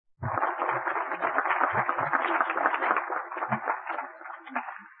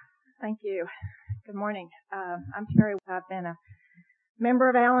Thank you. Good morning. I'm Terry. I've been a member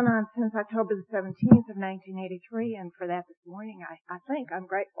of Al-Anon since October the 17th of 1983, and for that this morning, I think I'm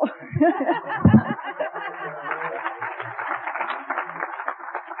grateful.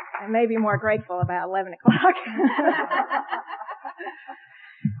 I may be more grateful about 11 o'clock.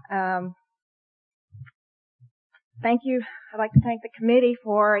 Thank you. I'd like to thank the committee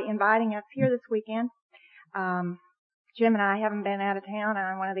for inviting us here this weekend. Jim and I haven't been out of town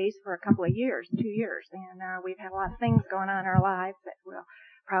on one of these for a couple of years, 2 years, and we've had a lot of things going on in our lives that we'll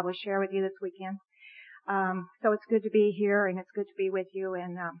probably share with you this weekend. So it's good to be here, and it's good to be with you,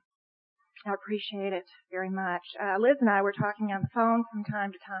 and I appreciate it very much. Liz and I were talking on the phone from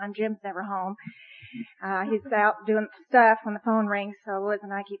time to time. Jim's never home. He's out doing stuff when the phone rings, so Liz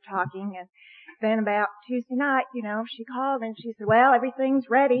and I keep talking, and then about Tuesday night, she called and she said, well, everything's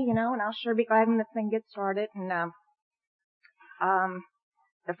ready, and I'll sure be glad when this thing gets started. And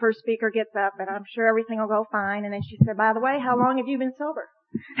the first speaker gets up, and I'm sure everything will go fine. And then she said, by the way, how long have you been sober?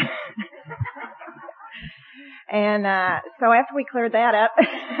 And so after we cleared that up,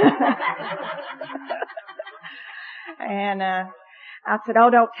 and I said,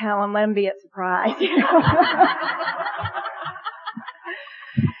 oh, don't tell him, let him be a surprise.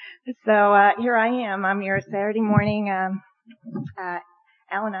 So here I am. I'm your Saturday morning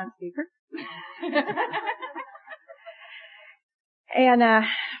Al-Anon speaker. And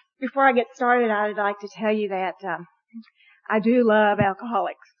before I get started, I'd like to tell you that I do love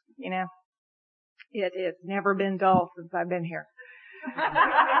alcoholics. It has never been dull since I've been here.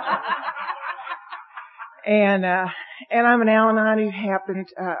 And I'm an Al-Anon who happened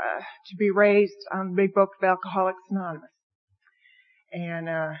to be raised on the Big Book of Alcoholics Anonymous. And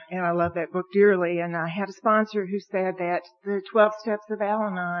I love that book dearly. And I had a sponsor who said that the 12 steps of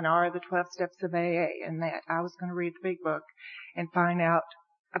Al-Anon are the 12 steps of AA, and that I was going to read the Big Book and find out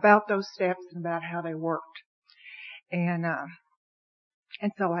about those steps and about how they worked. And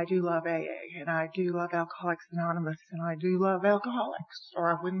so I do love AA, and I do love Alcoholics Anonymous, and I do love alcoholics,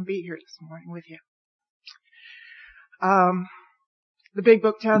 or I wouldn't be here this morning with you. The Big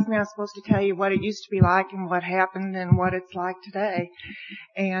Book tells me I'm supposed to tell you what it used to be like and what happened and what it's like today.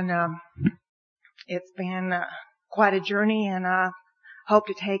 And it's been quite a journey, and I hope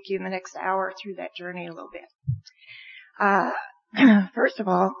to take you in the next hour through that journey a little bit. First of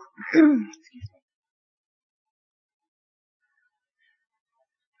all, excuse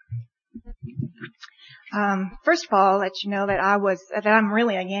me. First of all, I'll let you know that I'm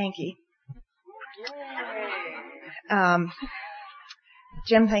really a Yankee.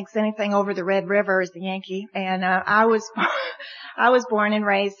 Jim thinks anything over the Red River is a Yankee, and I was born and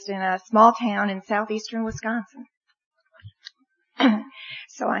raised in a small town in southeastern Wisconsin.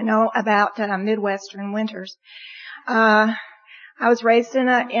 So I know about Midwestern winters. I was raised in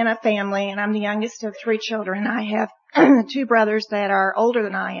a family, and I'm the youngest of 3 children. I have 2 brothers that are older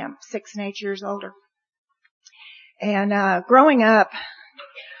than I am, 6 and 8 years older. And growing up,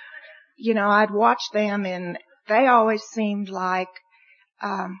 I'd watch them, and they always seemed like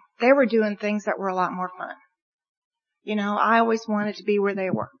they were doing things that were a lot more fun. I always wanted to be where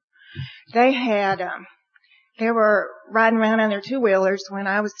they were. They were riding around on their 2-wheelers when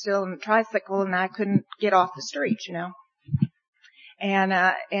I was still in the tricycle, and I couldn't get off the street, And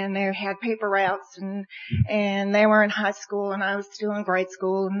they had paper routes, and they were in high school, and I was still in grade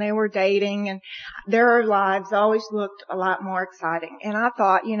school, and they were dating, and their lives always looked a lot more exciting. And I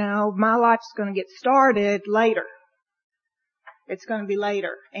thought, my life's going to get started later. It's going to be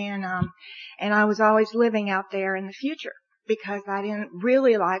later. And I was always living out there in the future because I didn't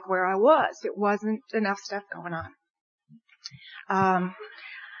really like where I was. It wasn't enough stuff going on.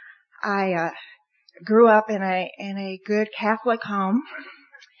 I grew up in a good Catholic home.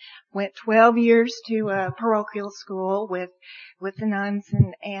 Went 12 years to a parochial school with the nuns,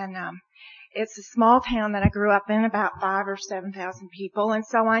 and it's a small town that I grew up in, about 5,000 or 7,000 people. And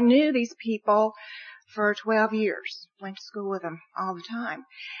so I knew these people for 12 years, went to school with them all the time.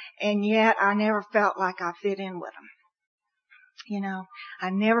 And yet I never felt like I fit in with them. I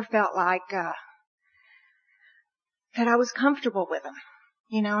never felt like that I was comfortable with them.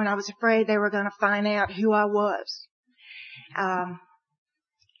 And I was afraid they were going to find out who I was. And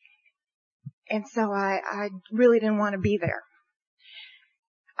so I really didn't want to be there.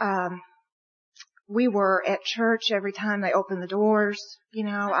 We were at church every time they opened the doors.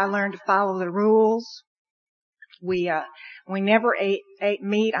 I learned to follow the rules. We never ate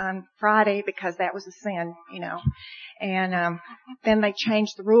meat on Friday because that was a sin, And then they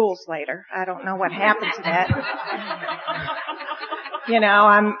changed the rules later. I don't know what happened to that.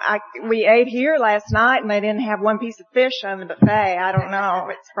 We ate here last night and they didn't have one piece of fish on the buffet. I don't know.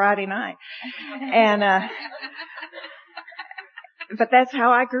 It's Friday night. And, but that's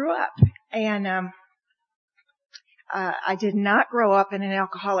how I grew up. And, I did not grow up in an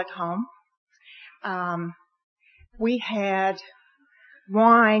alcoholic home. We had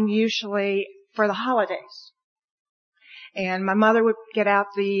wine usually for the holidays. And my mother would get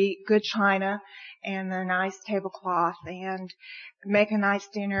out the good china and the nice tablecloth and make a nice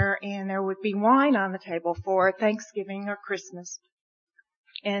dinner, and there would be wine on the table for Thanksgiving or Christmas.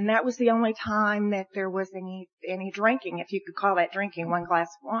 And that was the only time that there was any drinking, if you could call that drinking, one glass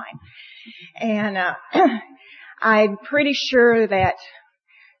of wine. And I'm pretty sure that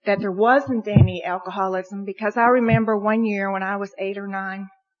there wasn't any alcoholism, because I remember one year when I was 8 or 9,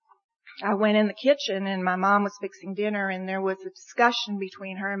 I went in the kitchen and my mom was fixing dinner, and there was a discussion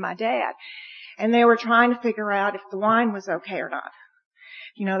between her and my dad. And they were trying to figure out if the wine was okay or not.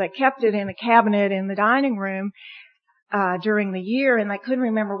 They kept it in a cabinet in the dining room during the year, and they couldn't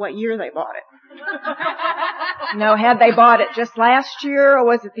remember what year they bought it. Had they bought it just last year, or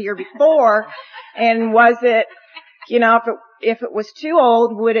was it the year before? And was it, if it was too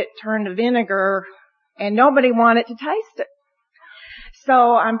old, would it turn to vinegar? And nobody wanted to taste it.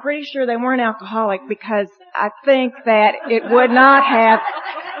 So I'm pretty sure they weren't alcoholic, because I think that it would not have,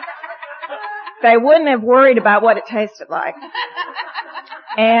 they wouldn't have worried about what it tasted like.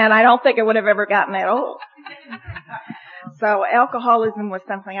 And I don't think it would have ever gotten that old. So alcoholism was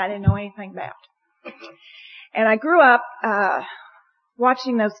something I didn't know anything about. And I grew up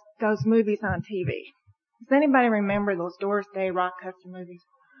watching those movies on TV. Does anybody remember those Doris Day, Rock Hudson movies?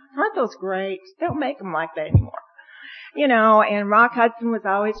 Aren't those great? They don't make them like that anymore. And Rock Hudson was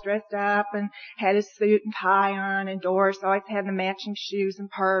always dressed up and had his suit and tie on, and Doris always had the matching shoes and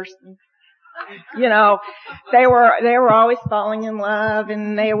purse. And, they were always falling in love,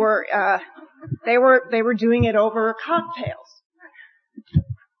 and they were doing it over cocktails.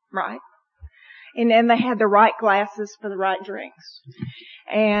 Right? And then they had the right glasses for the right drinks.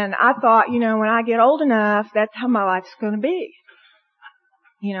 And I thought, when I get old enough, that's how my life's going to be.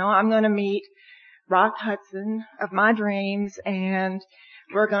 I'm going to meet Rock Hudson of my dreams, and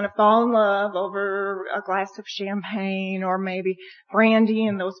we're going to fall in love over a glass of champagne, or maybe brandy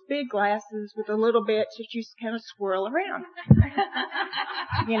in those big glasses with a little bit to just kind of swirl around.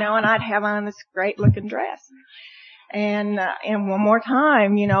 And I'd have on this great looking dress. And one more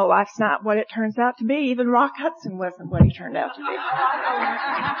time, life's not what it turns out to be. Even Rock Hudson wasn't what he turned out to be.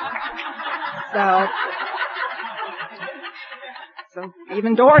 So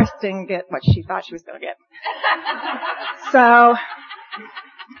even Doris didn't get what she thought she was going to get. So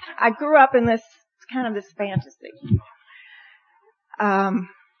I grew up in this fantasy. And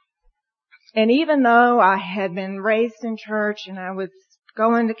even though I had been raised in church and I was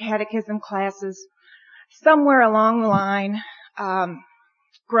going to catechism classes, somewhere along the line,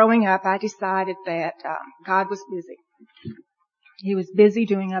 growing up, I decided that God was busy. He was busy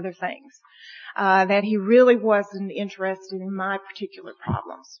doing other things. That he really wasn't interested in my particular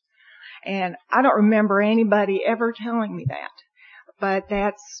problems. And I don't remember anybody ever telling me that, but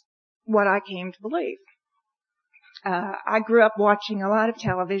that's what I came to believe. I grew up watching a lot of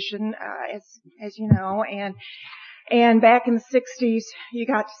television, as you know, and back in the 60s, you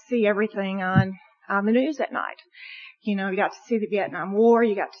got to see everything on the news at night. You got to see the Vietnam War,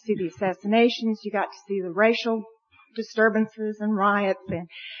 you got to see the assassinations, you got to see the racial disturbances and riots,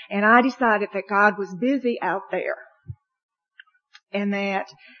 and I decided that God was busy out there, and that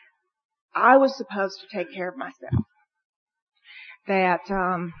I was supposed to take care of myself.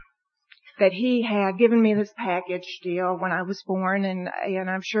 That he had given me this package deal when I was born, and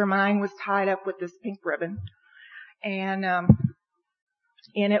I'm sure mine was tied up with this pink ribbon, and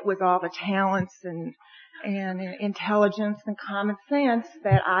in it was all the talents and intelligence and common sense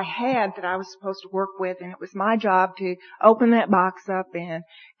that I had, that I was supposed to work with, and it was my job to open that box up and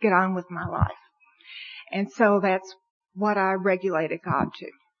get on with my life. And so that's what I regulated God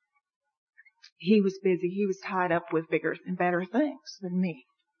to. He was busy. He was tied up with bigger and better things than me.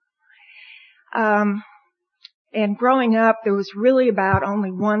 And growing up, there was really about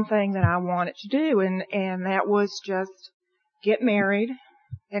only one thing that I wanted to do, and that was just get married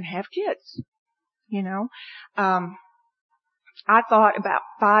and have kids. I thought about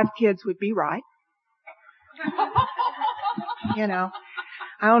 5 kids would be right.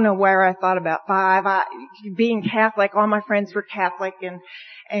 I don't know where I thought about 5. Being Catholic, all my friends were Catholic,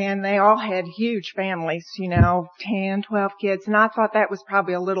 and they all had huge families, 10, 12 kids, and I thought that was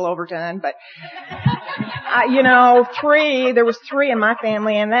probably a little overdone, but there was 3 in my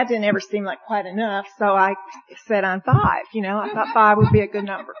family, and that didn't ever seem like quite enough, so I said on 5, I thought 5 would be a good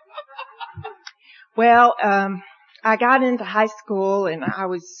number. Well, I got into high school, and I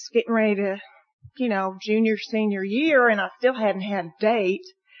was getting ready to, junior, senior year, and I still hadn't had a date.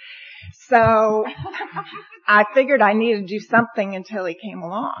 So I figured I needed to do something until he came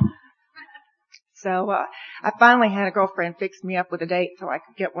along. So I finally had a girlfriend fix me up with a date so I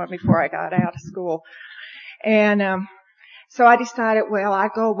could get one before I got out of school. And so I decided, well,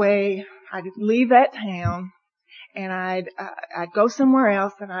 I'd go away, I'd leave that town, and I'd go somewhere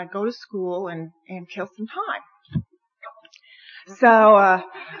else, and I'd go to school and kill some time. So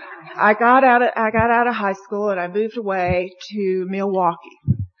I got out of high school, and I moved away to Milwaukee.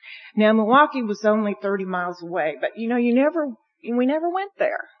 Now, Milwaukee was only 30 miles away, but we never went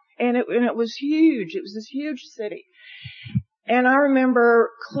there. And it was huge. It was this huge city. And I remember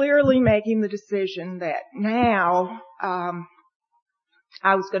clearly making the decision that now,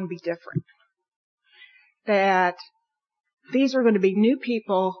 I was going to be different. That these were going to be new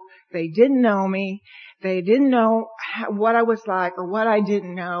people. They didn't know me. They didn't know what I was like or what I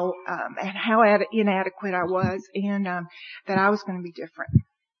didn't know, and how inadequate I was, and that I was going to be different.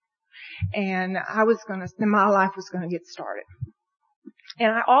 And my life was going to get started.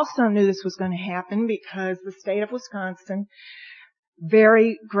 And I also knew this was going to happen because the state of Wisconsin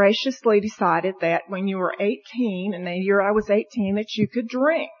very graciously decided that when you were 18, and the year I was 18, that you could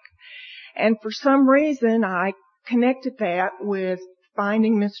drink. And for some reason, I connected that with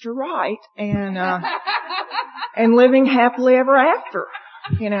finding Mr. Right and living happily ever after.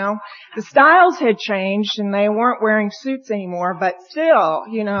 The styles had changed and they weren't wearing suits anymore, but still,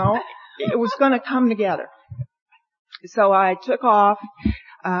 it was going to come together. So I took off,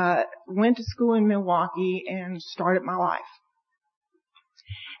 went to school in Milwaukee and started my life.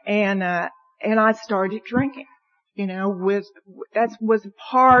 And I started drinking, that was a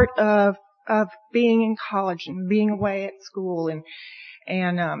part of being in college and being away at school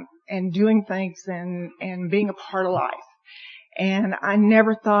and doing things and being a part of life. And I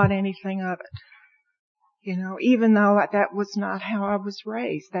never thought anything of it. Even though that was not how I was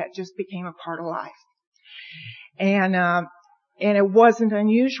raised, that just became a part of life. And it wasn't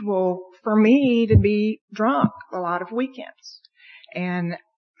unusual for me to be drunk a lot of weekends. And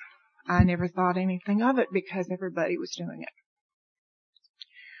I never thought anything of it because everybody was doing it.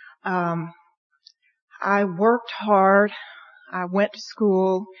 I worked hard. I went to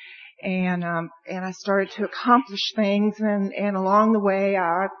school and I started to accomplish things, and along the way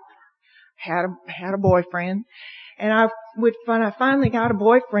I had a boyfriend. And when I finally got a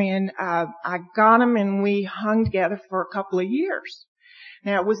boyfriend, I got him and we hung together for a couple of years.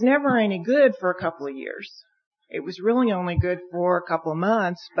 Now, it was never any good for a couple of years. It was really only good for a couple of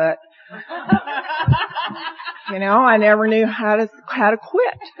months, but, I never knew how to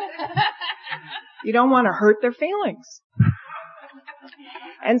quit. You don't want to hurt their feelings.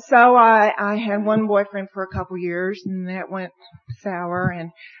 And so I had one boyfriend for a couple of years, and that went sour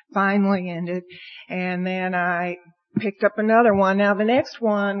and finally ended. And then I picked up another one. Now the next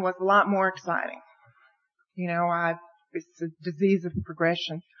one was a lot more exciting. It's a disease of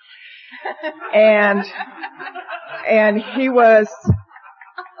progression. And he was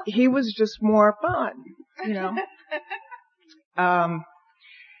just more fun,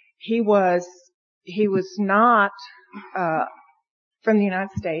 He was not, from the United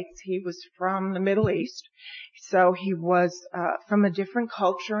States. He was from the Middle East. So he was, from a different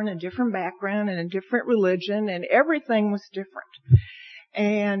culture and a different background and a different religion, and everything was different.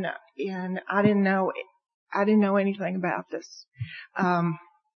 And I didn't know anything about this.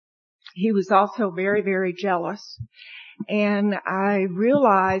 He was also very, very jealous. And I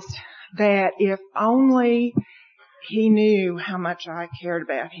realized that if only he knew how much I cared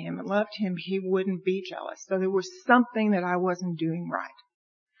about him and loved him, he wouldn't be jealous. So there was something that I wasn't doing right.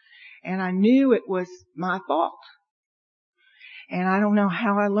 And I knew it was my fault. And I don't know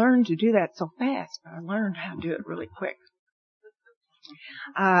how I learned to do that so fast, but I learned how to do it really quick.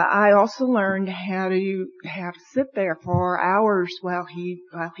 I also learned how to sit there for hours while he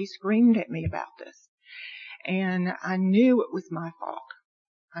screamed at me about this. And I knew it was my fault.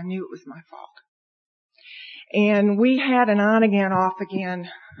 And we had an on-again, off-again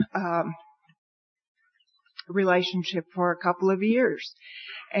relationship for a couple of years.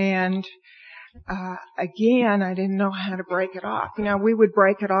 And again, I didn't know how to break it off. We would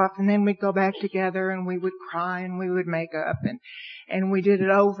break it off and then we'd go back together and we would cry and we would make up, and we did it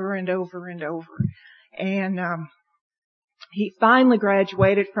over and over and over. And he finally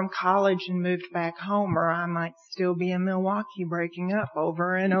graduated from college and moved back home, or I might still be in Milwaukee breaking up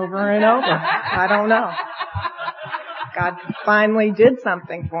over and over and over. I don't know. God finally did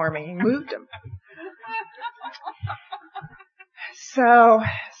something for me. He moved him. So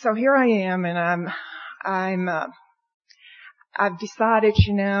here I am, and I've decided,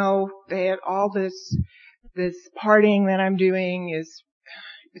 that all this partying that I'm doing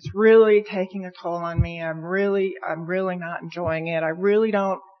it's really taking a toll on me. I'm really not enjoying it. I really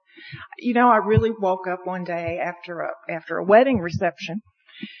don't, I really woke up one day after a wedding reception,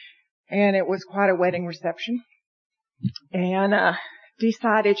 and it was quite a wedding reception, and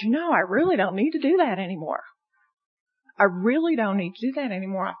decided, I really don't need to do that anymore. I really don't need to do that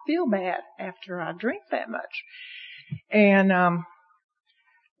anymore. I feel bad after I drink that much. And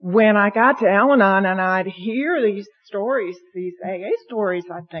when I got to Al-Anon and I'd hear these stories, these AA stories,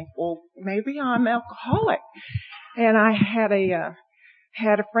 I'd think, well, maybe I'm alcoholic. And I had a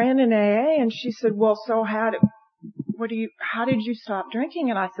friend in AA, and she said, well, so how did you stop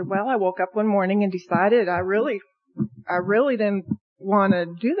drinking? And I said, well, I woke up one morning and decided I really didn't want to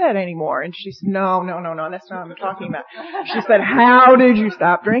do that anymore. And she said, no, that's not what I'm talking about. She said, how did you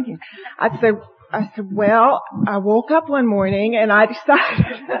stop drinking? I said, well, I woke up one morning and I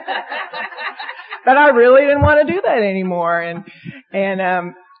decided that I really didn't want to do that anymore.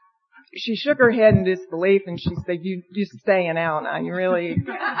 And she shook her head in disbelief, and she said, you stay in Al-Anon. You really...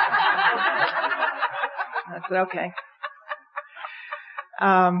 I said, okay.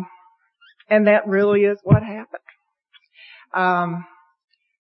 And that really is what happened.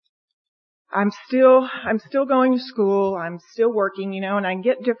 I'm still going to school. I'm still working, and I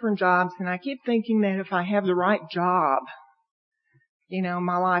get different jobs, and I keep thinking that if I have the right job,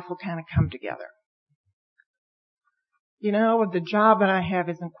 my life will kind of come together. The job that I have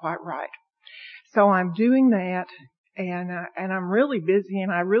isn't quite right. So I'm doing that, and I'm really busy,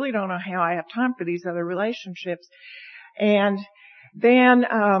 and I really don't know how I have time for these other relationships. And then,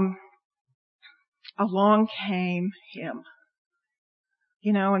 along came him.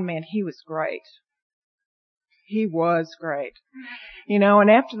 And man, he was great. He was great.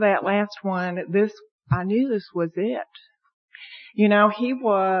 And after that last one, I knew this was it. He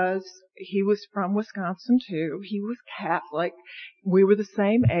was from Wisconsin too. He was Catholic. We were the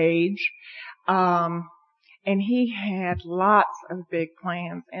same age. And he had lots of big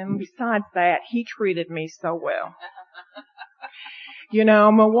plans. And besides that, he treated me so well.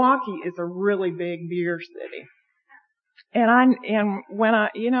 Milwaukee is a really big beer city. And I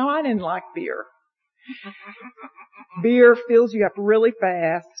didn't like beer. Beer fills you up really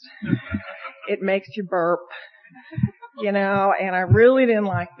fast. It makes you burp, and I really didn't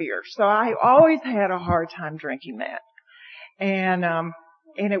like beer. So I always had a hard time drinking that. And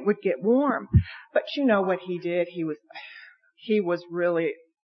it would get warm. But what he did? He was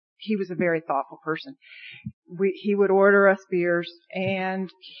a very thoughtful person. He would order us beers,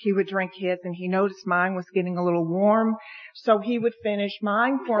 and he would drink his, and he noticed mine was getting a little warm, so he would finish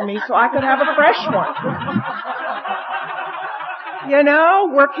mine for me so I could have a fresh one.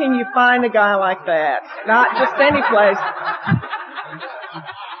 Where can you find a guy like that? Not just any place.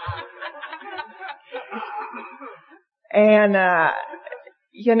 And,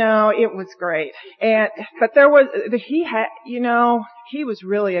 it was great. But he was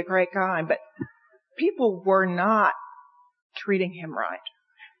really a great guy, but people were not treating him right.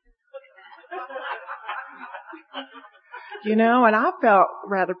 And I felt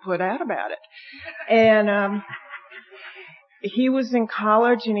rather put out about it. And, he was in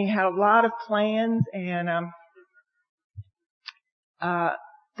college, and he had a lot of plans, and,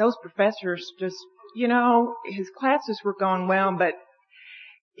 those professors just, his classes were going well, but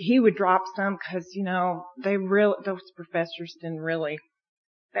he would drop some because, those professors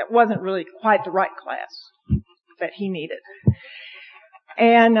that wasn't really quite the right class that he needed.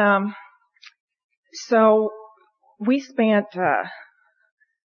 And, so we spent,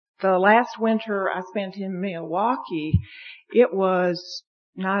 the last winter I spent in Milwaukee, it was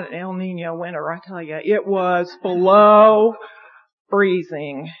not an El Nino winter, I tell you. It was below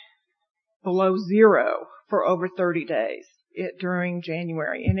freezing, below zero for over 30 days during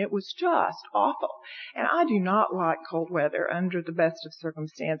January, and it was just awful. And I do not like cold weather under the best of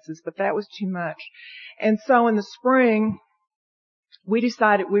circumstances, but that was too much. And so in the spring, we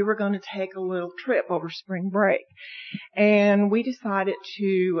decided we were going to take a little trip over spring break. And we decided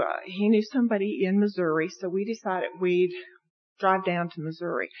he knew somebody in Missouri, so we decided we'd drive down to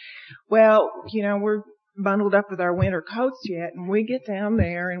Missouri. Well, we're bundled up with our winter coats yet, and we get down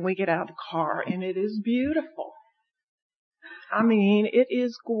there and we get out of the car, and it is beautiful. I mean, it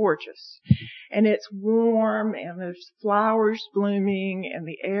is gorgeous. And it's warm and there's flowers blooming and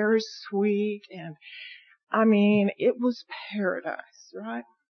the air is sweet. And I mean, it was paradise, right?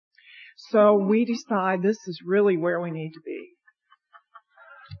 So we decide this is really where we need to be.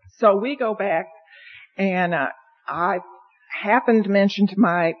 So we go back, and I happened to mention to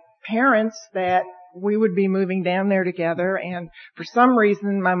my parents that we would be moving down there together, and for some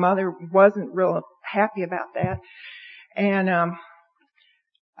reason my mother wasn't real happy about that. And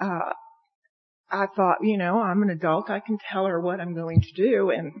I thought, you know, I'm an adult, I can tell her what I'm going to do,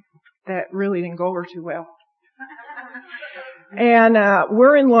 and that really didn't go over too well. And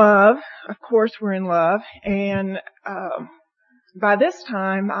we're in love. Of course we're in love. And by this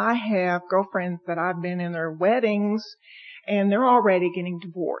time I have girlfriends that I've been in their weddings, and they're already getting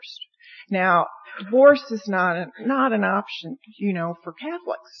divorced. Now, divorce is not an option, you know, for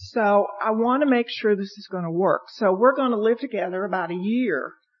Catholics. So I want to make sure this is going to work. So we're going to live together about a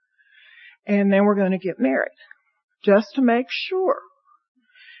year, and then we're going to get married, just to make sure.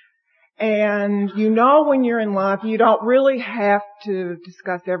 And you know, when you're in love, you don't really have to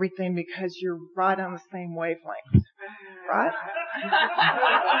discuss everything because you're right on the same wavelength, right?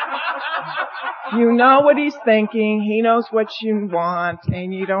 You know what he's thinking, he knows what you want,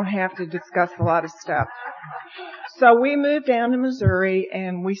 and you don't have to discuss a lot of stuff. So we moved down to Missouri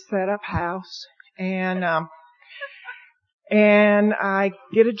and we set up house, and I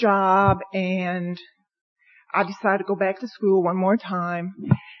get a job, and I decide to go back to school one more time.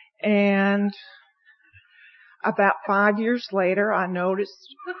 And about 5 years later, I noticed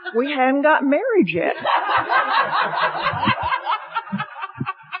we hadn't gotten married yet.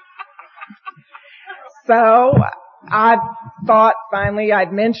 So I thought finally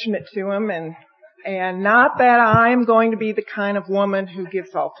I'd mention it to him, and not that I'm going to be the kind of woman who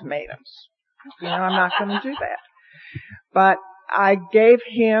gives ultimatums. You know, I'm not going to do that. But I gave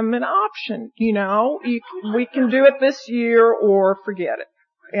him an option, you know, we can do it this year or forget it.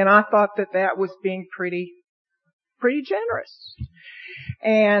 And I thought that that was being pretty generous.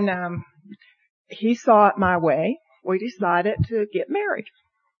 And he saw it my way. We decided to get married.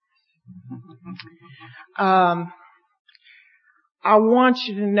 I want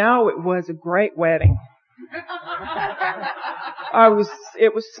you to know it was a great wedding.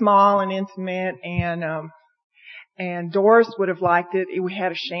 It was small and intimate, and Doris would have liked it. We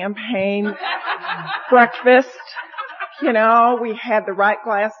had a champagne breakfast. You know, we had the right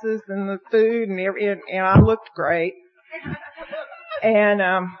glasses and the food and I looked great. And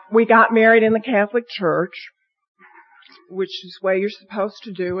we got married in the Catholic Church, which is the way you're supposed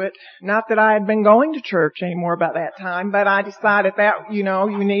to do it. Not that I had been going to church anymore by that time, but I decided that, you know,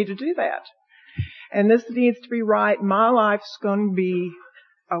 you need to do that. And this needs to be right. My life's going to be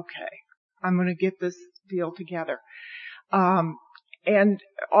okay. I'm going to get this deal together. And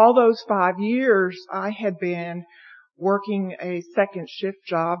all those 5 years I had been working a second shift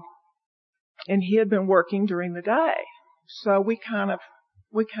job, and he had been working during the day. So we kind of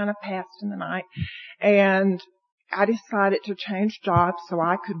passed in the night, and I decided to change jobs so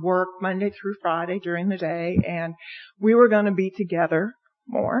I could work Monday through Friday during the day, and we were going to be together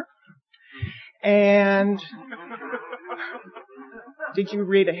more. And did you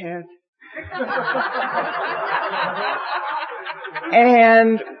read ahead?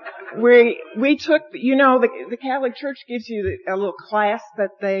 And we took, you know, the Catholic Church gives you a little class that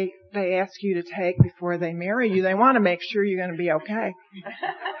they ask you to take before they marry you. They want to make sure you're going to be okay.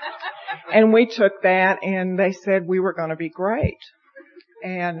 And we took that, and they said we were going to be great.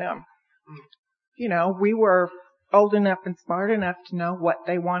 And, you know, we were old enough and smart enough to know what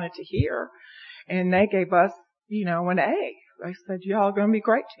they wanted to hear. And they gave us, you know, an A. They said, y'all are going to be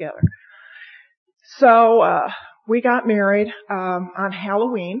great together. So, we got married, on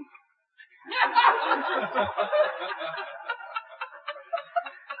Halloween.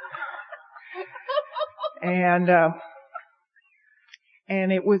 And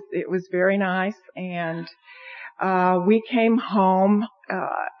it was very nice. And, we came home,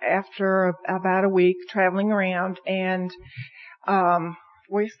 after about a week traveling around, and,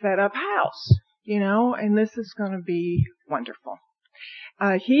 we set up house, you know, and this is going to be wonderful.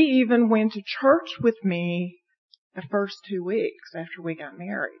 He even went to church with me the first 2 weeks after we got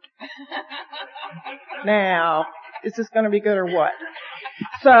married. Now, is this going to be good or what?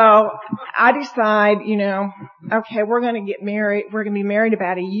 So I decide, you know, okay, we're going to get married. We're going to be married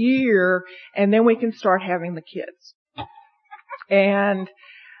about a year, and then we can start having the kids. And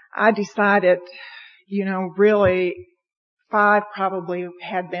I decided, you know, really 5 probably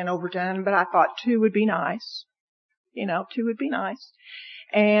had been overdone, but I thought 2 would be nice. You know, 2 would be nice.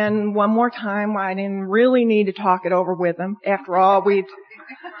 And one more time, I didn't really need to talk it over with him. After all, we'd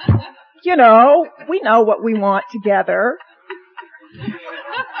we know what we want together.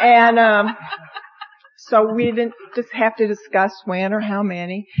 And, so we didn't just have to discuss when or how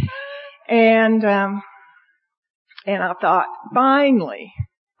many. And I thought, finally,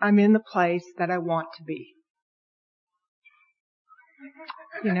 I'm in the place that I want to be.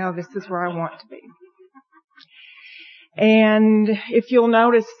 This is where I want to be. And if you'll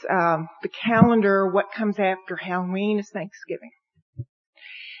notice, the calendar, what comes after Halloween is Thanksgiving.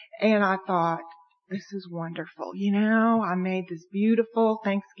 And I thought, this is wonderful. I made this beautiful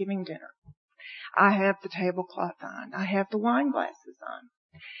Thanksgiving dinner. I have the tablecloth on. I have the wine glasses on.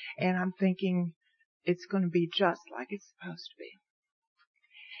 And I'm thinking, it's going to be just like it's supposed to be.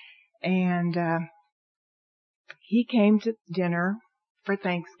 And he came to dinner for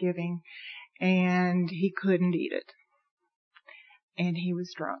Thanksgiving, and he couldn't eat it. And he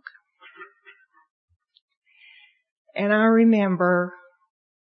was drunk. And I remember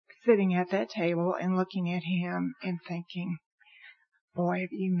sitting at that table and looking at him and thinking, boy, have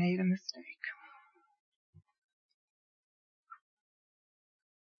you made a mistake.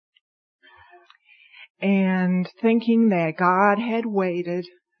 And thinking that God had waited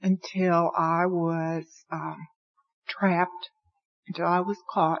until I was trapped, until I was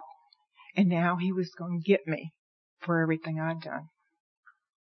caught, and now he was going to get me for everything I'd done.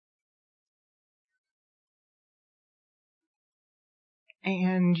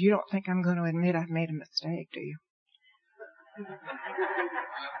 And you don't think I'm going to admit I've made a mistake, do you?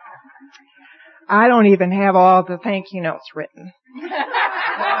 I don't even have all the thank you notes written.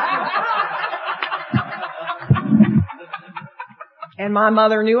 And my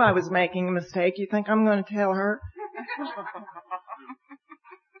mother knew I was making a mistake. You think I'm going to tell her?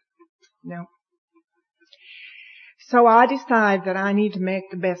 No. So I decide that I need to make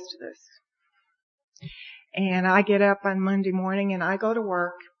the best of this. And I get up on Monday morning and I go to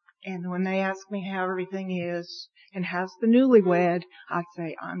work. And when they ask me how everything is and how's the newlywed, I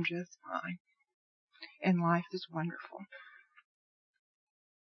say, I'm just fine. And life is wonderful.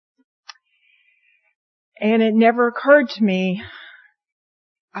 And it never occurred to me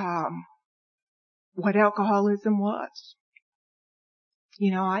what alcoholism was.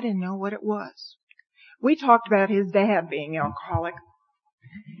 I didn't know what it was. We talked about his dad being alcoholic,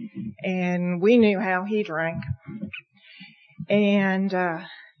 and we knew how he drank. And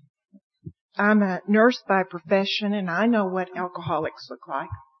I'm a nurse by profession, and I know what alcoholics look like.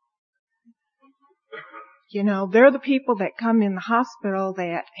 They're the people that come in the hospital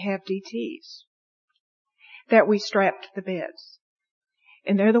that have DTs, that we strap to the beds.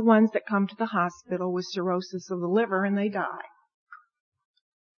 And they're the ones that come to the hospital with cirrhosis of the liver and they die.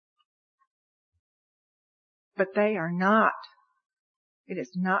 But they are not. It is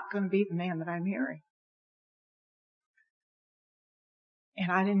not going to be the man that I'm marrying.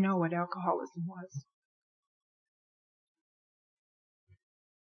 And I didn't know what alcoholism was.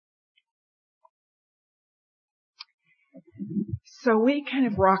 So we kind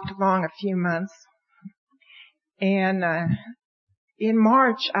of rocked along a few months. And in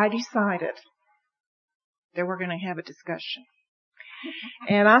March, I decided that we're going to have a discussion.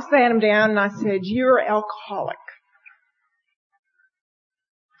 And I sat him down and I said, you're alcoholic.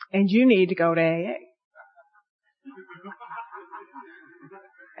 And you need to go to AA.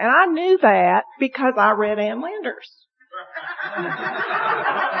 And I knew that because I read Ann Landers.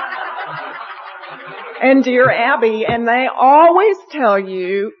 And Dear Abby, and they always tell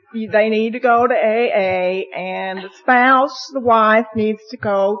you they need to go to AA, and the spouse, the wife, needs to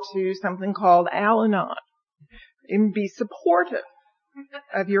go to something called Al-Anon and be supportive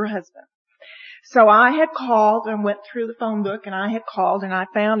of your husband. So I had called and went through the phone book, and I had called and I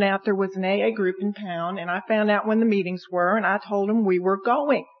found out there was an AA group in town, and I found out when the meetings were, and I told him we were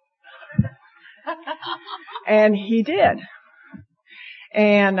going. And he did.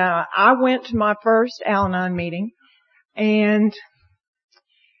 And I went to my first Al-Anon meeting, and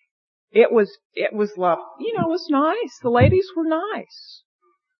it was love. It was nice. The ladies were nice.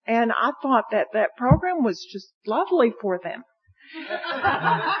 And I thought that program was just lovely for them.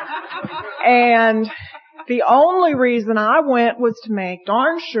 And the only reason I went was to make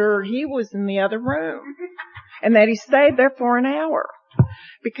darn sure he was in the other room and that he stayed there for an hour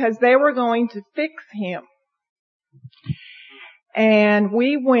because they were going to fix him. And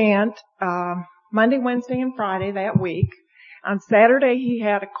we went Monday, Wednesday, and Friday that week. On Saturday, he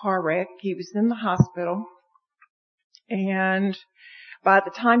had a car wreck. He was in the hospital. And by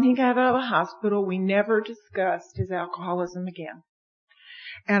the time he got out of the hospital, we never discussed his alcoholism again.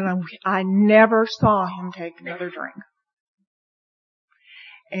 And I never saw him take another drink.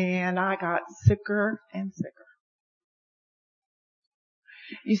 And I got sicker and sicker.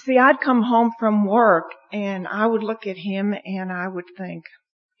 You see, I'd come home from work and I would look at him and I would think,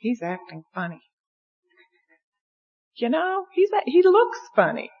 he's acting funny. You know, he looks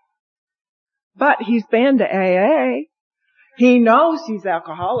funny. But he's been to AA. He knows he's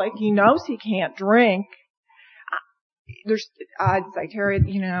alcoholic. He knows he can't drink. I'd say, Terry,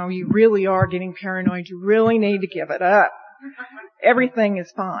 you know, you really are getting paranoid. You really need to give it up. Everything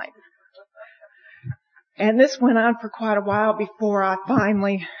is fine. And this went on for quite a while before I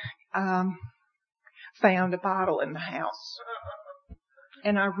finally found a bottle in the house.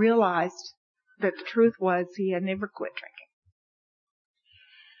 And I realized that the truth was he had never quit drinking.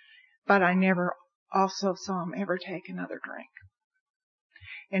 But I never also saw him ever take another drink.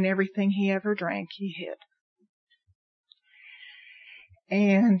 And everything he ever drank, he hid.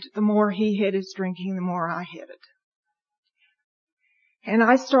 And the more he hid his drinking, the more I hid it. And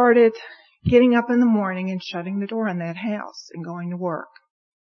I started getting up in the morning and shutting the door in that house and going to work.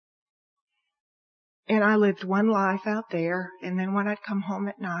 And I lived one life out there, and then when I'd come home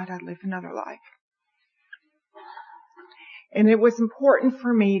at night, I'd live another life. And it was important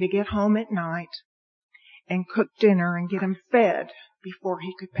for me to get home at night and cook dinner and get him fed before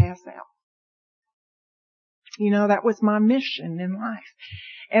he could pass out. You know, that was my mission in life.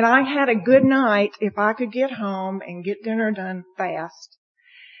 And I had a good night if I could get home and get dinner done fast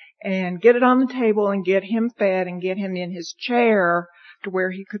and get it on the table and get him fed and get him in his chair to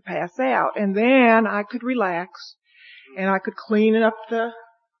where he could pass out. And then I could relax and I could clean up the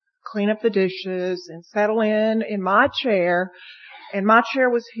dishes and settle in my chair. And my chair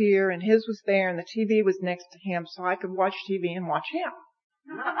was here and his was there and the TV was next to him so I could watch TV and watch him.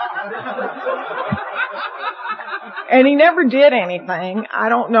 And he never did anything. I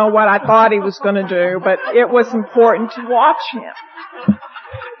don't know what I thought he was going to do, but it was important to watch him.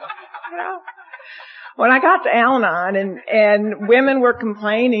 You know? When I got to Al-Anon and women were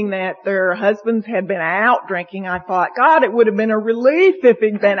complaining that their husbands had been out drinking, I thought, God, it would have been a relief if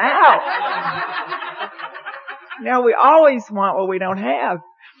he'd been out. Now we always want what we don't have.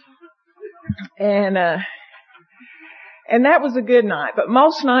 And that was a good night, but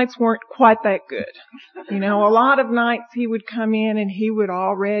most nights weren't quite that good. You know, a lot of nights he would come in and he would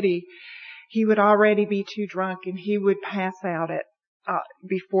already be too drunk and he would pass out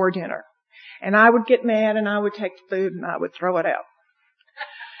before dinner. And I would get mad and I would take the food and I would throw it out.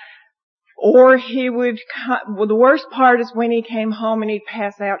 Or the worst part is when he came home and he'd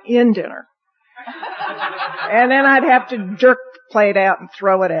pass out in dinner. And then I'd have to jerk the plate out and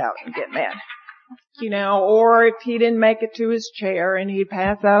throw it out and get mad. You know, or if he didn't make it to his chair and he'd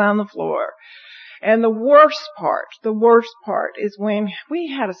pass out on the floor. And the worst part is when we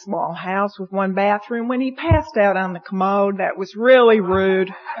had a small house with one bathroom, when he passed out on the commode, that was really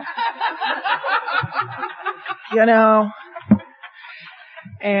rude. You know,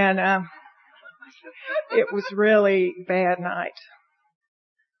 and it was really bad night.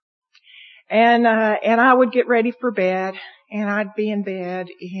 And I would get ready for bed and I'd be in bed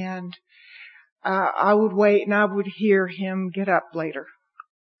and I would wait and I would hear him get up later.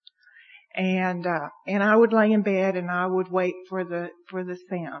 And I would lay in bed and I would wait for the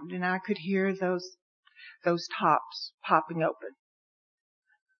sound and I could hear those tops popping open.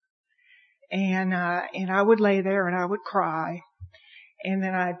 And I would lay there and I would cry and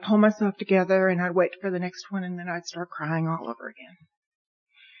then I'd pull myself together and I'd wait for the next one and then I'd start crying all over again.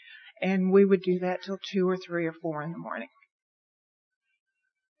 And we would do that till 2 or 3 or 4 in the morning.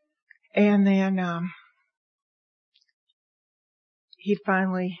 And then, he'd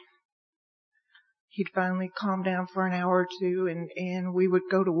finally calm down for an hour or two and we would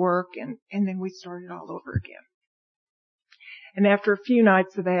go to work and then we started all over again. And after a few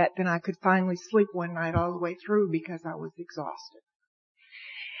nights of that, then I could finally sleep one night all the way through because I was exhausted.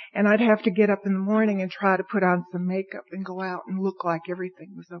 And I'd have to get up in the morning and try to put on some makeup and go out and look like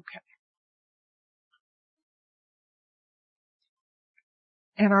everything was okay.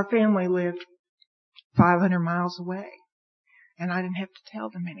 And our family lived 500 miles away. And I didn't have to tell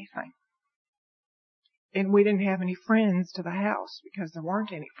them anything. And we didn't have any friends to the house because there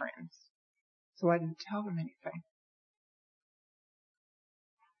weren't any friends. So I didn't tell them anything.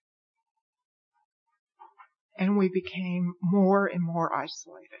 And we became more and more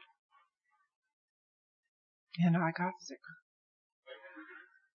isolated. And I got sicker.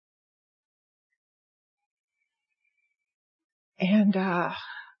 And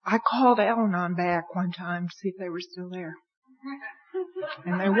I called Al-Anon back one time to see if they were still there.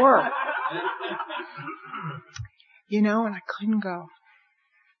 And they were. You know, and I couldn't go.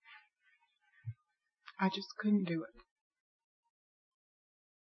 I just couldn't do it.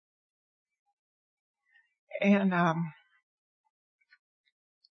 And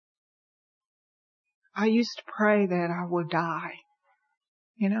I used to pray that I would die.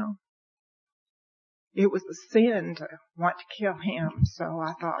 You know, it was a sin to want to kill him. So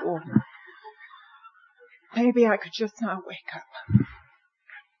I thought, well, maybe I could just not wake up.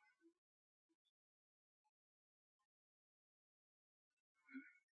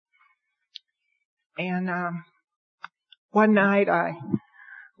 And one night I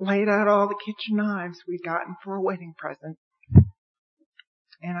laid out all the kitchen knives we'd gotten for a wedding present.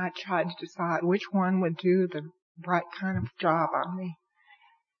 And I tried to decide which one would do the right kind of job on me.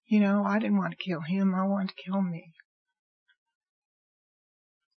 You know, I didn't want to kill him. I wanted to kill me.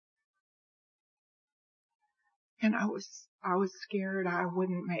 And I was scared I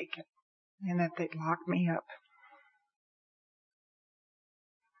wouldn't make it and that they'd lock me up.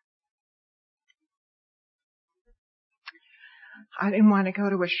 I didn't want to go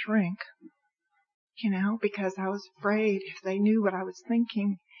to a shrink, you know, because I was afraid if they knew what I was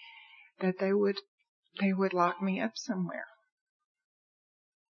thinking that they would lock me up somewhere.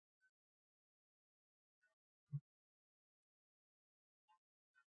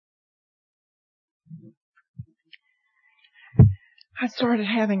 I started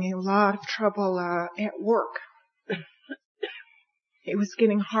having a lot of trouble at work. It was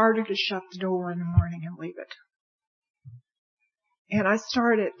getting harder to shut the door in the morning and leave it. And I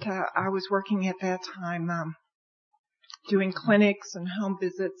was working at that time doing clinics and home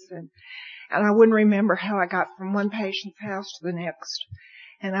visits, and I wouldn't remember how I got from one patient's house to the next.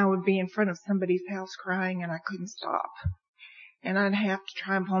 And I would be in front of somebody's house crying and I couldn't stop. And I'd have to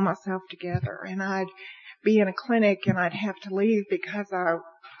try and pull myself together. And I'd be in a clinic and I'd have to leave because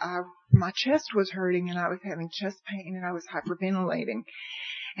my chest was hurting and I was having chest pain and I was hyperventilating.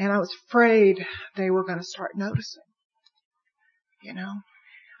 And I was afraid they were going to start noticing. You know,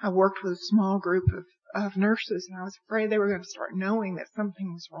 I worked with a small group of nurses and I was afraid they were going to start knowing that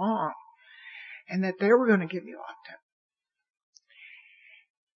something was wrong and that they were going to get me locked up.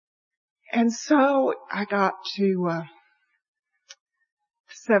 And so I got to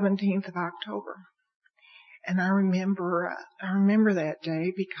the 17th of October. And I remember that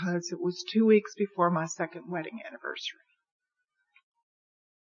day because it was 2 weeks before my second wedding anniversary.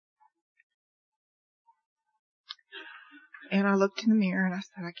 And I looked in the mirror and I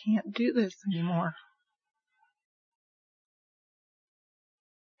said, I can't do this anymore.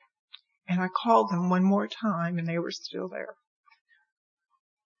 And I called them one more time and they were still there.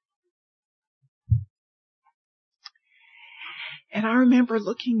 And I remember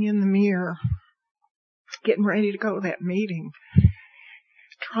looking in the mirror, getting ready to go to that meeting,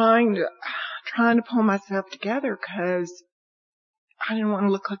 trying to pull myself together because I didn't want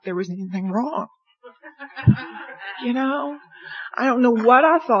to look like there was anything wrong. You know, I don't know what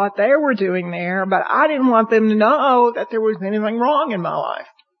I thought they were doing there, but I didn't want them to know that there was anything wrong in my life.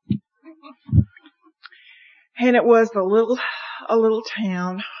 And it was a little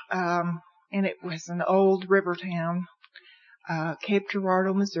town, and it was an old river town, Cape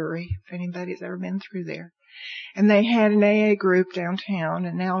Girardeau, Missouri, if anybody's ever been through there. And they had an AA group downtown,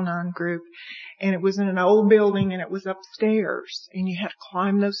 an Al-Anon group, and it was in an old building and it was upstairs and you had to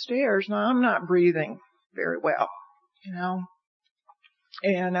climb those stairs. Now I'm not breathing very well, you know.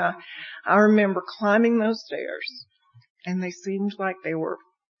 And, I remember climbing those stairs and they seemed like they were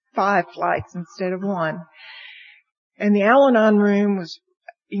 5 flights instead of 1. And the Al-Anon room was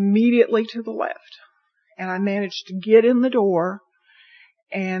immediately to the left. And I managed to get in the door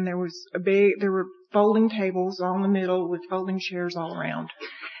and there were folding tables all in the middle with folding chairs all around.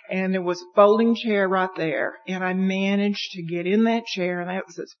 And there was a folding chair right there. And I managed to get in that chair and that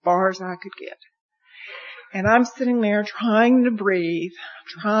was as far as I could get. And I'm sitting there trying to breathe,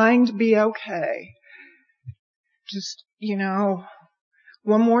 trying to be okay. Just, you know,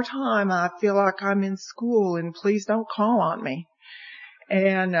 one more time I feel like I'm in school and please don't call on me.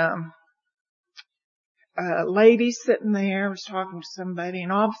 And, a lady sitting there was talking to somebody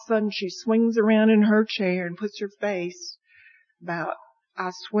and all of a sudden she swings around in her chair and puts her face about,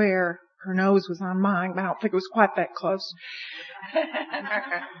 I swear her nose was on mine, but I don't think it was quite that close.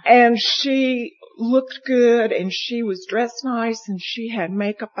 And she looked good and she was dressed nice and she had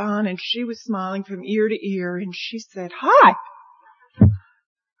makeup on and she was smiling from ear to ear and she said, hi,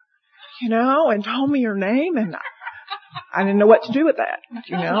 you know, and told me her name and I didn't know what to do with that,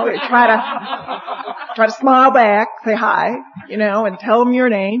 you know. Try to smile back, say hi, you know, and tell them your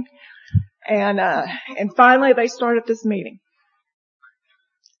name. And finally they started this meeting.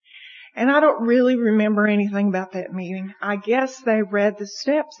 And I don't really remember anything about that meeting. I guess they read the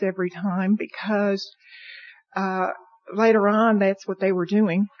steps every time because, later on that's what they were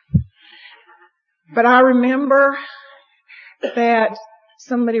doing. But I remember that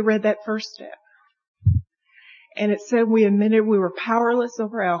somebody read that first step. And it said we admitted we were powerless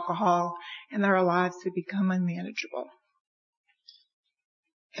over alcohol and that our lives had become unmanageable.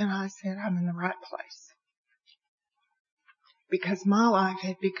 And I said, I'm in the right place. Because my life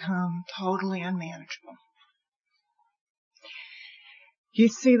had become totally unmanageable. You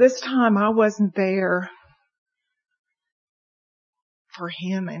see, this time I wasn't there for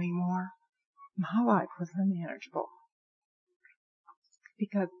him anymore. My life was unmanageable.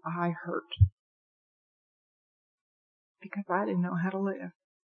 Because I hurt. Because I didn't know how to live.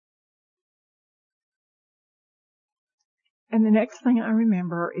 And the next thing I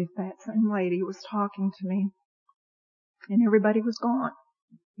remember is that same lady was talking to me. And everybody was gone.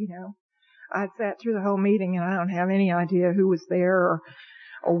 You know, I'd sat through the whole meeting and I don't have any idea who was there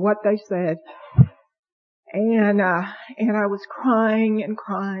or what they said. And I was crying and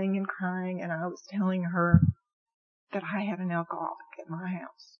crying and crying, and I was telling her that I had an alcoholic at my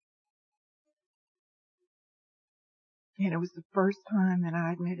house. And it was the first time that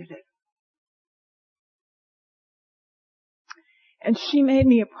I admitted it. And she made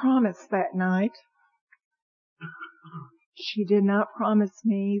me a promise that night. She did not promise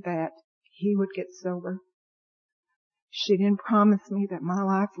me that he would get sober. She didn't promise me that my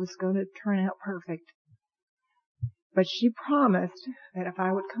life was going to turn out perfect. But she promised that if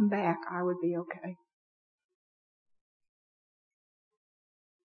I would come back, I would be okay.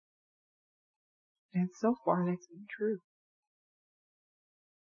 And so far, that's been true.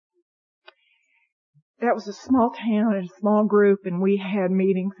 That was a small town and a small group, and we had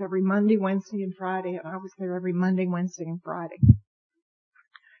meetings every Monday, Wednesday, and Friday, and I was there every Monday, Wednesday, and Friday.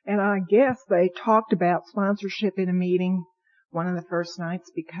 And I guess they talked about sponsorship in a meeting one of the first nights,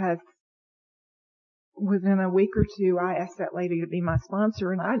 because within a week or two, I asked that lady to be my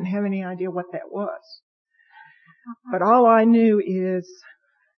sponsor, and I didn't have any idea what that was. But all I knew is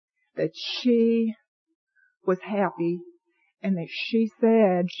that she was happy and that she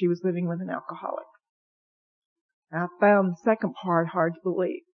said she was living with an alcoholic. I found the second part hard to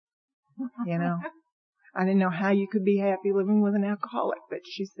believe. You know, I didn't know how you could be happy living with an alcoholic, but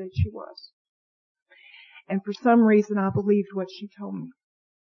she said she was. And for some reason, I believed what she told me.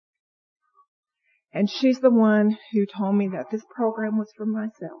 And she's the one who told me that this program was for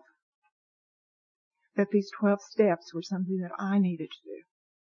myself. That these 12 steps were something that I needed to do.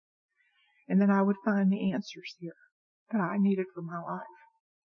 And that I would find the answers here that I needed for my life.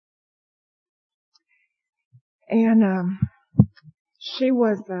 And she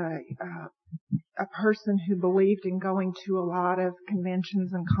was a person who believed in going to a lot of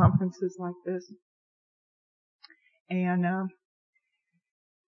conventions and conferences like this. And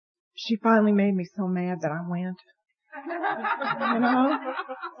she finally made me so mad that I went. You know,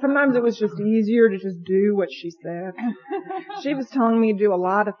 sometimes it was just easier to just do what she said. She was telling me to do a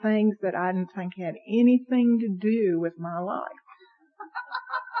lot of things that I didn't think had anything to do with my life.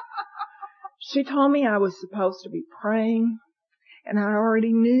 She told me I was supposed to be praying, and I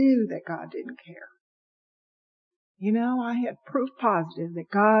already knew that God didn't care. You know, I had proof positive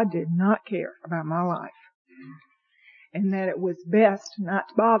that God did not care about my life, and that it was best not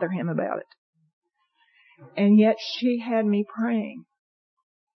to bother him about it. And yet she had me praying.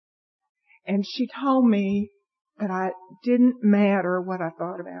 And she told me that it didn't matter what I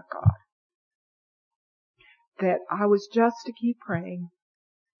thought about God. That I was just to keep praying.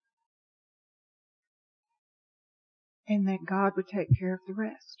 And that God would take care of the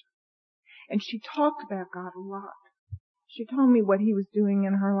rest. And she talked about God a lot. She told me what he was doing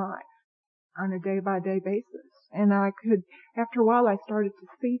in her life on a day-by-day basis. And I could, after a while, I started to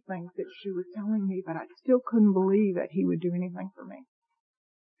see things that she was telling me, but I still couldn't believe that he would do anything for me.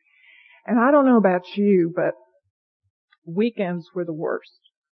 And I don't know about you, but weekends were the worst.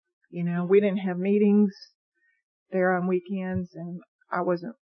 You know, we didn't have meetings there on weekends, and I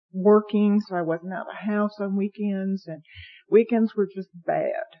wasn't working, so I wasn't out of the house on weekends, and weekends were just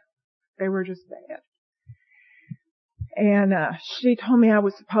bad. They were just bad. And she told me I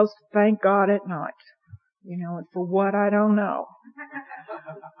was supposed to thank God at night. You know, and for what I don't know.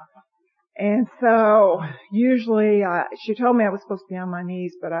 And so, usually, she told me I was supposed to be on my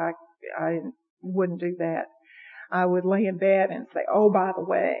knees, but I wouldn't do that. I would lay in bed and say, oh, by the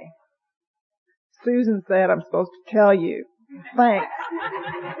way, Susan said I'm supposed to tell you. Thanks.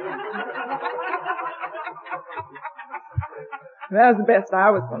 That was the best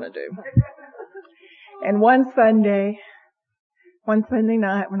I was going to do. And one Sunday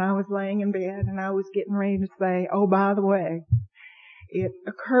night when I was laying in bed and I was getting ready to say, oh, by the way, it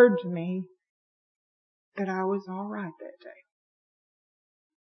occurred to me that I was all right that day.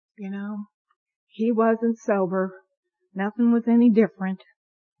 You know, he wasn't sober. Nothing was any different.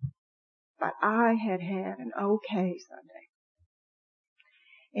 but I had had an okay Sunday.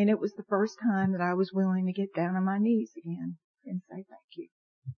 And it was the first time that I was willing to get down on my knees again and say thank you.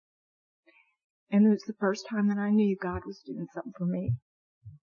 And it was the first time that I knew God was doing something for me.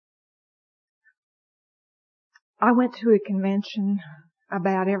 I went to a convention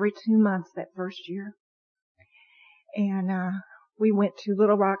about every 2 months that first year. And we went to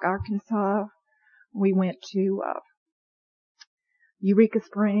Little Rock, Arkansas. We went to Eureka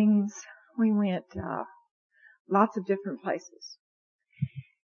Springs. We went lots of different places.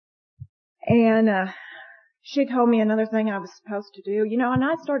 And she told me another thing I was supposed to do, and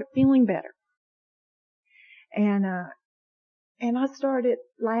I started feeling better. And I started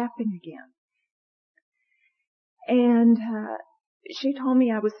laughing again. And she told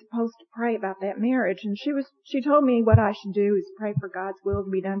me I was supposed to pray about that marriage, and she told me what I should do is pray for God's will to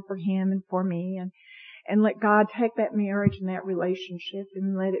be done for him and for me, and let God take that marriage and that relationship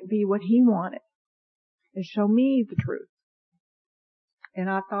and let it be what he wanted and show me the truth. And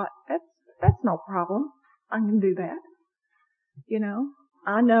I thought, that's no problem. I can do that.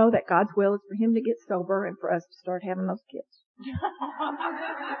 I know that God's will is for him to get sober and for us to start having those kids.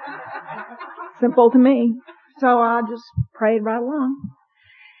 Simple to me. So I just prayed right along.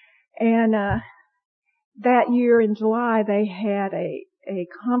 And that year in July, they had a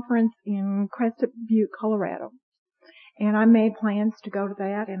conference in Crested Butte, Colorado. And I made plans to go to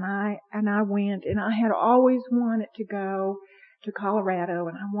that, and I went, and I had always wanted to go to Colorado,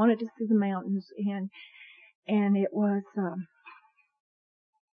 and I wanted to see the mountains, and it was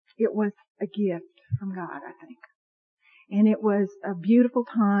a gift from God, I think. And it was a beautiful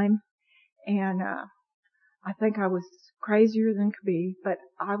time, and I think I was crazier than could be, but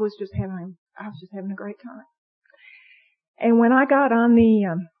I was just having a great time. And when I got on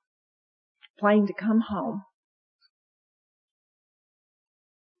the plane to come home,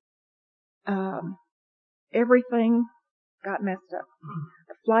 everything got messed up.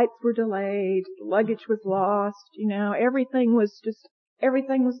 The flights were delayed, the luggage was lost, everything was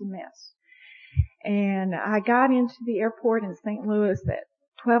a mess. And I got into the airport in St. Louis at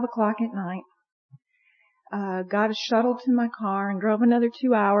 12 o'clock at night, got a shuttle to my car and drove another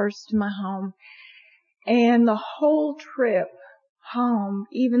 2 hours to my home. And the whole trip home,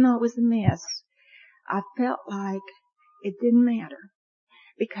 even though it was a mess, I felt like it didn't matter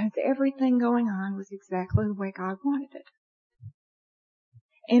because everything going on was exactly the way God wanted it.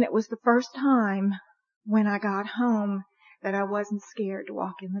 And it was the first time when I got home that I wasn't scared to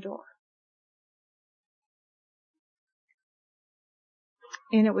walk in the door.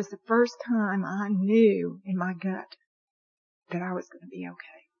 And it was the first time I knew in my gut that I was going to be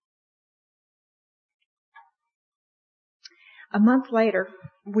okay. A month later,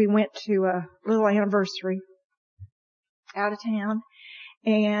 we went to a little anniversary out of town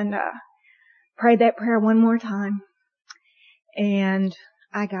and prayed that prayer one more time. And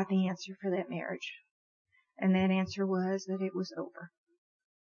I got the answer for that marriage. And that answer was that it was over.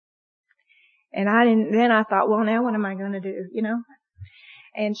 And then I thought, well, now what am I going to do,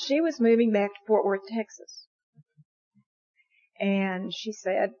 And she was moving back to Fort Worth, Texas. And she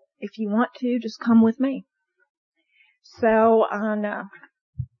said, if you want to, just come with me. So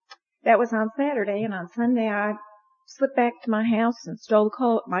that was on Saturday, and on Sunday I slipped back to my house and stole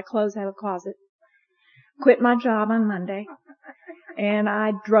my clothes out of the closet, quit my job on Monday, and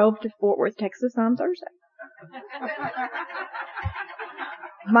I drove to Fort Worth, Texas on Thursday.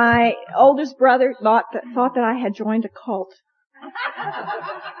 My oldest brother thought that I had joined a cult.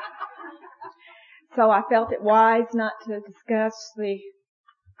 So I felt it wise not to discuss the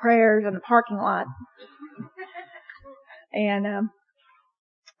prayers in the parking lot. And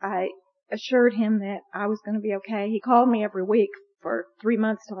I assured him that I was going to be okay. He called me every week for 3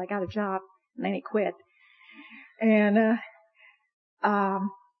 months till I got a job, and then he quit. And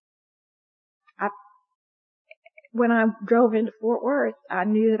when I drove into Fort Worth, I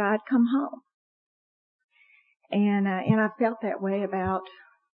knew that I'd come home. And I felt that way about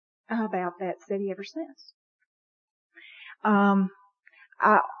that city ever since.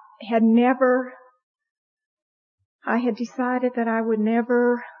 I had decided that I would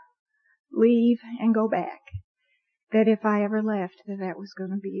never leave and go back. That if I ever left, that was going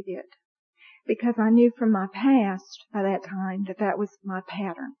to be it. Because I knew from my past by that time that was my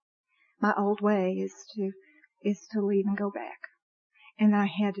pattern. My old way is to leave and go back. And I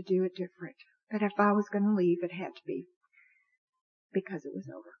had to do it different. That if I was going to leave, it had to be because it was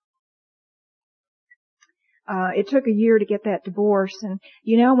over. It took a year to get that divorce, and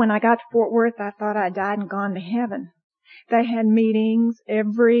when I got to Fort Worth, I thought I died and gone to heaven. They had meetings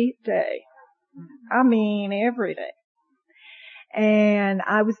every day. I mean, every day. And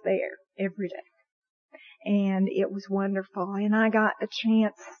I was there. every day. And it was wonderful. And I got a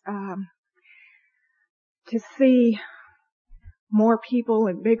chance to see more people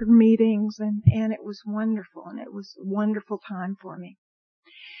at bigger meetings, and it was wonderful, and it was a wonderful time for me.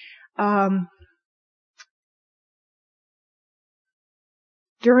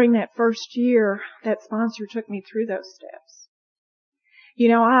 During that first year, that sponsor took me through those steps. You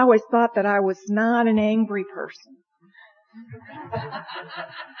know, I always thought that I was not an angry person.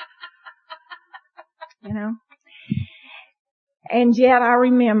 You know? And yet I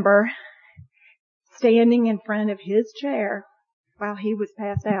remember standing in front of his chair while he was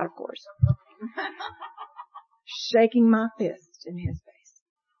passed out, of course, shaking my fist in his face.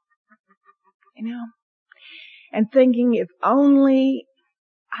 You know? And thinking, if only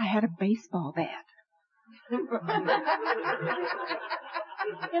I had a baseball bat. You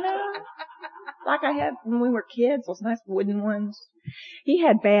know? Like I had when we were kids, those nice wooden ones. He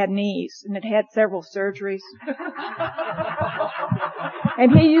had bad knees and had had several surgeries.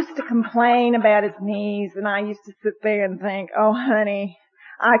 And he used to complain about his knees, and I used to sit there and think, oh honey,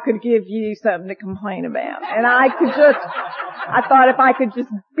 I could give you something to complain about. And I thought if I could just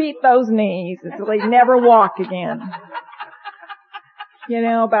beat those knees until he'd never walk again. You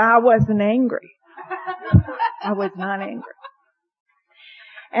know, but I wasn't angry. I was not angry.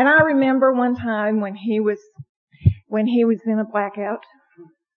 And I remember one time when he was in a blackout,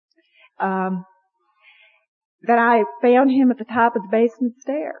 that I found him at the top of the basement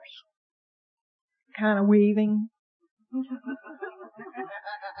stairs, kind of weaving.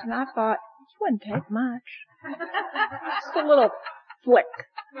 And I thought, it wouldn't take much. Just a little flick.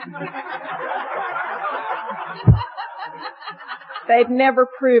 They'd never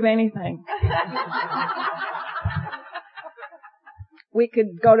prove anything. We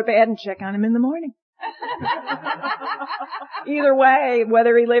could go to bed and check on him in the morning. Either way,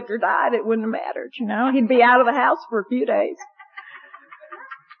 whether he lived or died, it wouldn't have mattered, you know. He'd be out of the house for a few days.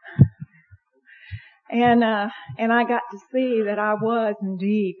 And I got to see that I was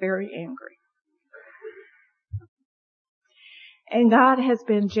indeed very angry. And God has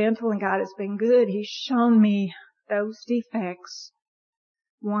been gentle and God has been good. He's shown me those defects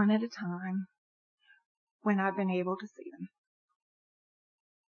one at a time when I've been able to see them.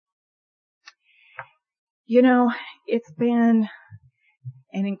 You know, it's been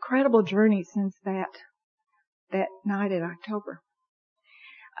an incredible journey since that night in October.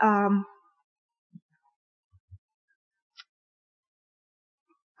 I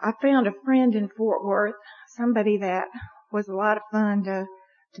found a friend in Fort Worth, somebody that was a lot of fun to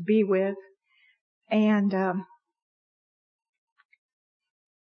be with, and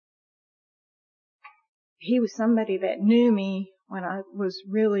he was somebody that knew me when I was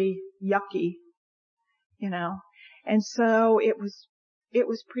really yucky, you know, and so it was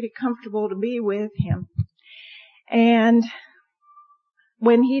pretty comfortable to be with him. And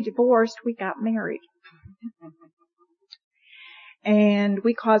when he divorced, we got married. And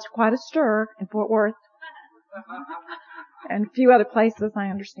we caused quite a stir in Fort Worth. And a few other places, I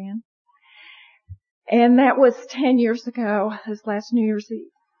understand. And that was 10 years ago, this last New Year's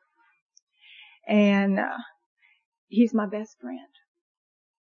Eve. And he's my best friend.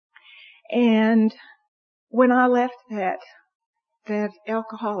 And when I left that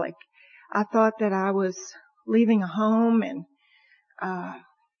alcoholic, I thought that I was leaving a home and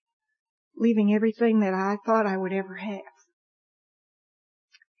leaving everything that I thought I would ever have.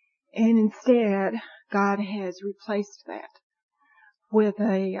 And instead, God has replaced that with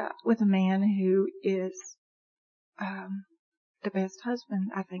a man who is the best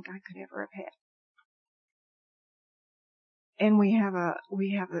husband I think I could ever have had. And we have a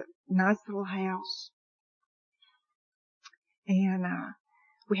nice little house, and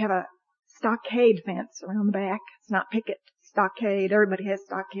we have a stockade fence around the back. It's not picket, stockade. Everybody has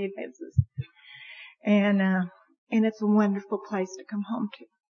stockade fences, and it's a wonderful place to come home to.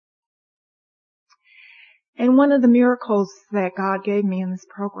 And one of the miracles that God gave me in this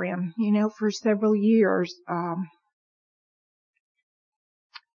program, you know, for several years,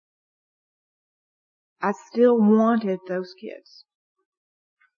 I still wanted those kids.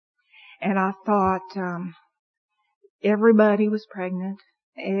 And I thought, everybody was pregnant.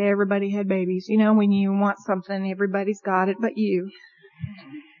 Everybody had babies. You know, when you want something, everybody's got it but you.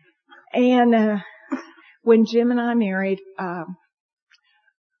 And, when Jim and I married,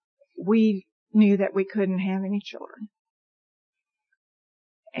 we knew that we couldn't have any children.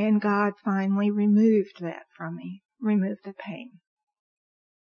 And God finally removed that from me, removed the pain.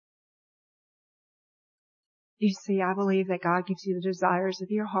 You see, I believe that God gives you the desires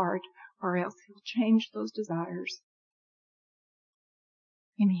of your heart, or else He'll change those desires.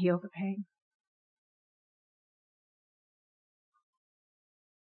 and heal the pain.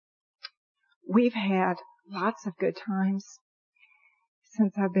 We've had lots of good times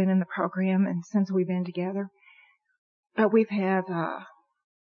since I've been in the program and since we've been together. But we've had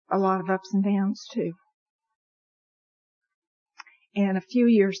a lot of ups and downs too. And a few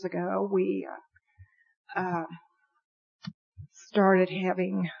years ago, we started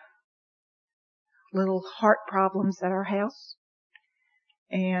having little heart problems at our house.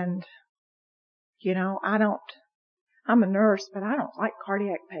 And, you know, I'm a nurse, but I don't like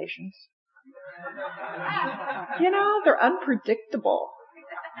cardiac patients. You know, they're unpredictable.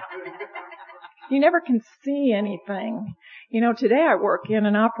 You never can see anything. You know, today I work in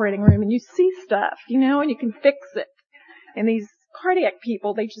an operating room and you see stuff, you know, and you can fix it. And these cardiac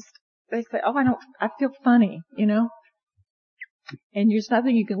people, they say, oh, I feel funny, you know, and there's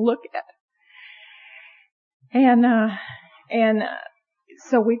nothing you can look at. And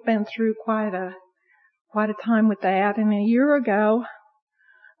so we've been through quite a time with that. And a year ago,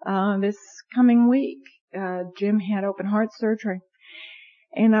 this coming week, Jim had open heart surgery.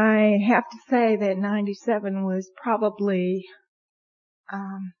 And I have to say that 97 was probably,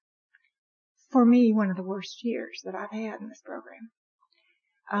 for me, one of the worst years that I've had in this program.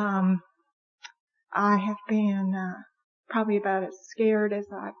 I have been, probably about as scared as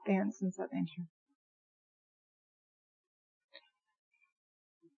I've been since I've been here.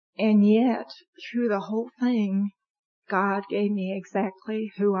 And yet, through the whole thing, God gave me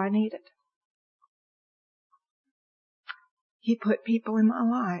exactly who I needed. He put people in my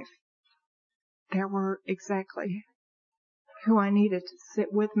life that were exactly who I needed to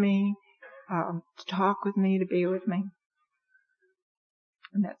sit with me, to talk with me, to be with me.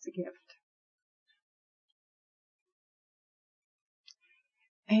 And that's a gift.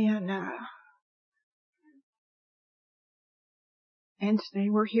 And today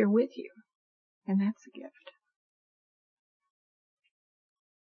we're here with you. And that's a gift.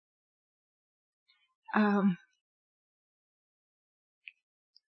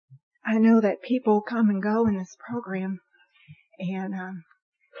 I know that people come and go in this program, and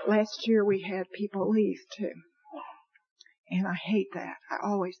last year we had people leave too. And I hate that. I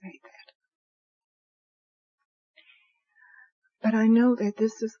always hate that. But I know that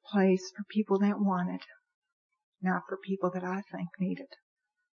this is a place for people that want it, not for people that I think need it.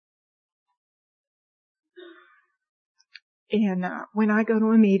 And when I go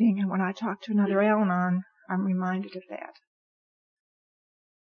to a meeting and when I talk to another Al-Anon, I'm reminded of that.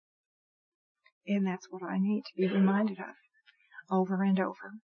 And that's what I need to be reminded of over and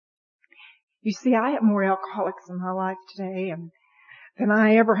over. You see, I have more alcoholics in my life today than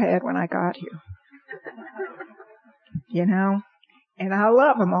I ever had when I got here. You know? And I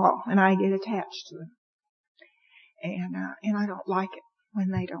love them all, and I get attached to them. And I don't like it when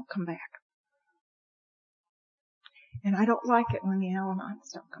they don't come back. And I don't like it when the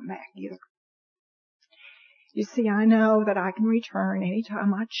Al-Anons don't come back either. You see, I know that I can return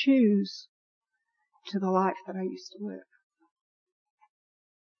anytime I choose to the life that I used to live.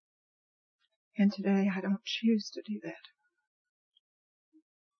 And today I don't choose to do that.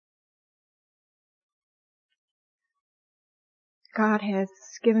 God has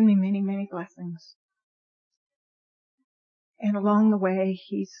given me many, many blessings. And along the way,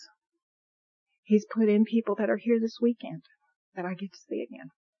 He's put in people that are here this weekend that I get to see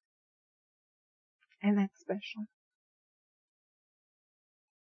again. And that's special.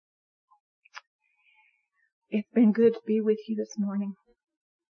 It's been good to be with you this morning.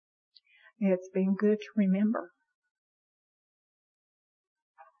 It's been good to remember.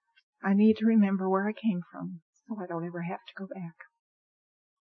 I need to remember where I came from so I don't ever have to go back.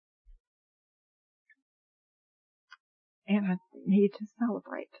 And I need to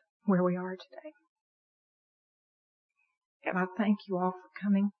celebrate where we are today. And I thank you all for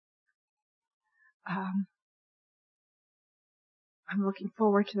coming. I'm looking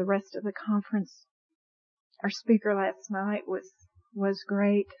forward to the rest of the conference. Our speaker last night was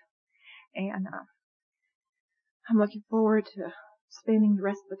great. And I'm looking forward to spending the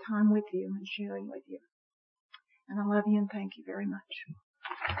rest of the time with you and sharing with you. And I love you and thank you very much.